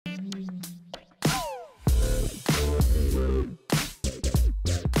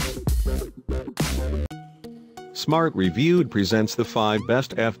Smart Reviewed presents the 5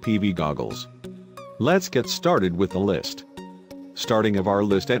 best FPV goggles. Let's get started with the list. Starting of our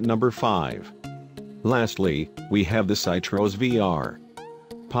list at number 5. Lastly, we have the Sytros VR.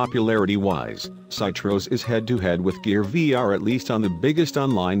 Popularity-wise, Sytros is head-to-head with Gear VR, at least on the biggest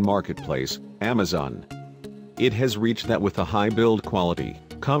online marketplace, Amazon. It has reached that with a high build quality,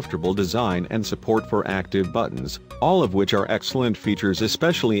 comfortable design and support for active buttons, all of which are excellent features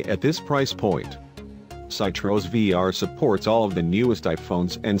especially at this price point. Sytros VR supports all of the newest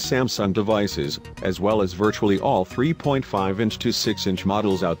iPhones and Samsung devices, as well as virtually all 3.5-inch to 6-inch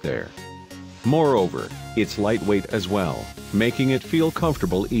models out there. Moreover, it's lightweight as well, making it feel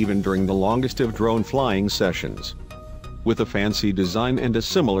comfortable even during the longest of drone flying sessions. With a fancy design and a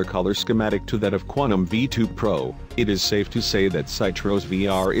similar color schematic to that of Quanum V2 Pro, it is safe to say that Sytros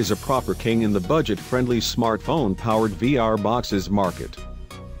VR is a proper king in the budget-friendly smartphone-powered VR boxes market.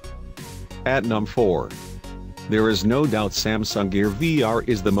 At number 4. There is no doubt Samsung Gear VR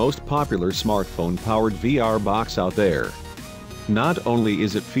is the most popular smartphone-powered VR box out there. Not only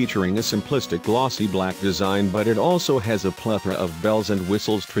is it featuring a simplistic glossy black design, but it also has a plethora of bells and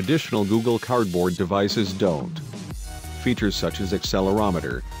whistles traditional Google Cardboard devices don't. Features such as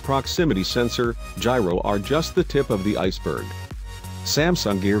accelerometer, proximity sensor, gyro are just the tip of the iceberg.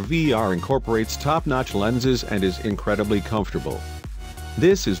 Samsung Gear VR incorporates top-notch lenses and is incredibly comfortable.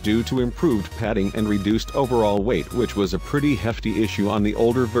 This is due to improved padding and reduced overall weight, which was a pretty hefty issue on the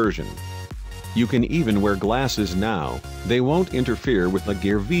older version. You can even wear glasses now, they won't interfere with the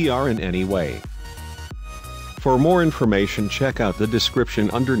Gear VR in any way. For more information, check out the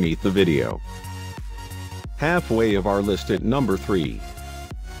description underneath the video. Halfway of our list at number 3.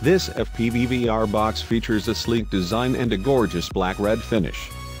 This FPV VR box features a sleek design and a gorgeous black-red finish.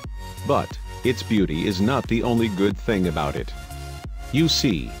 But its beauty is not the only good thing about it. You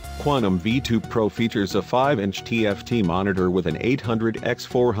see, Quanum V2 Pro features a 5-inch TFT monitor with an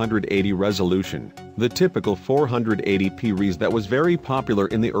 800x480 resolution, the typical 480p res that was very popular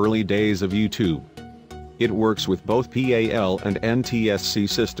in the early days of YouTube. It works with both PAL and NTSC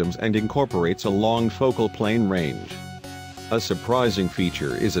systems and incorporates a long focal plane range. A surprising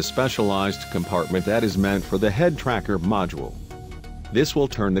feature is a specialized compartment that is meant for the head tracker module. This will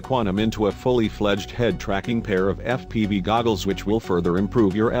turn the Quanum into a fully fledged head-tracking pair of FPV goggles, which will further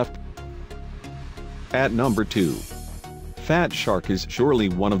improve your At number 2. Fat Shark is surely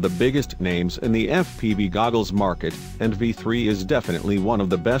one of the biggest names in the FPV goggles market, and V3 is definitely one of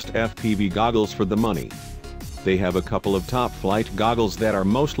the best FPV goggles for the money. They have a couple of top-flight goggles that are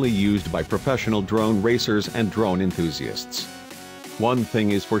mostly used by professional drone racers and drone enthusiasts. One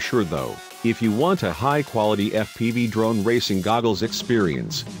thing is for sure though, if you want a high-quality FPV drone racing goggles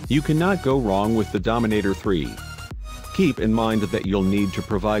experience, you cannot go wrong with the Dominator 3. Keep in mind that you'll need to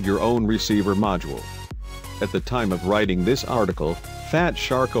provide your own receiver module. At the time of writing this article, Fat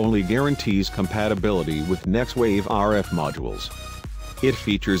Shark only guarantees compatibility with next wave RF modules. It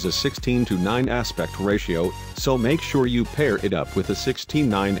features a 16:9 aspect ratio, so make sure you pair it up with a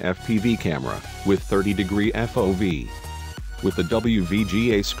 16:9 FPV camera, with 30-degree FOV. With the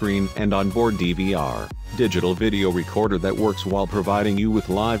WVGA screen and onboard DVR, digital video recorder that works while providing you with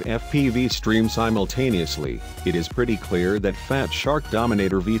live FPV stream simultaneously, it is pretty clear that Fat Shark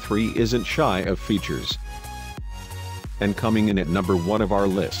Dominator V3 isn't shy of features. And coming in at number 1 of our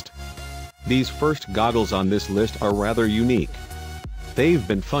list. These first goggles on this list are rather unique. They've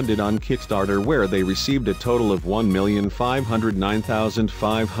been funded on Kickstarter, where they received a total of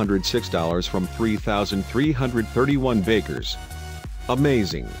 $1,509,506 from 3,331 backers.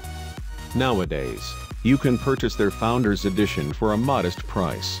 Amazing! Nowadays, you can purchase their Founders Edition for a modest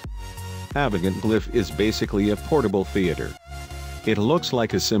price. Avegant Glyph is basically a portable theater. It looks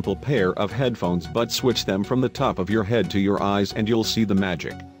like a simple pair of headphones, but switch them from the top of your head to your eyes and you'll see the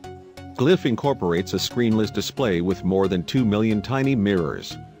magic. Glyph incorporates a screenless display with more than 2 million tiny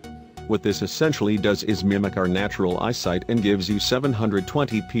mirrors. What this essentially does is mimic our natural eyesight and gives you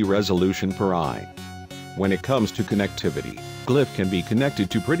 720p resolution per eye. When it comes to connectivity, Glyph can be connected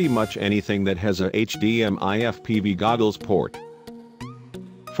to pretty much anything that has a HDMI FPV goggles port.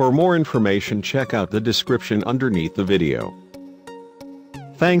 For more information, check out the description underneath the video.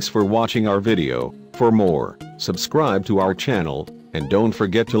 Thanks for watching our video. For more, subscribe to our channel, and don't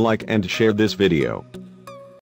forget to like and share this video.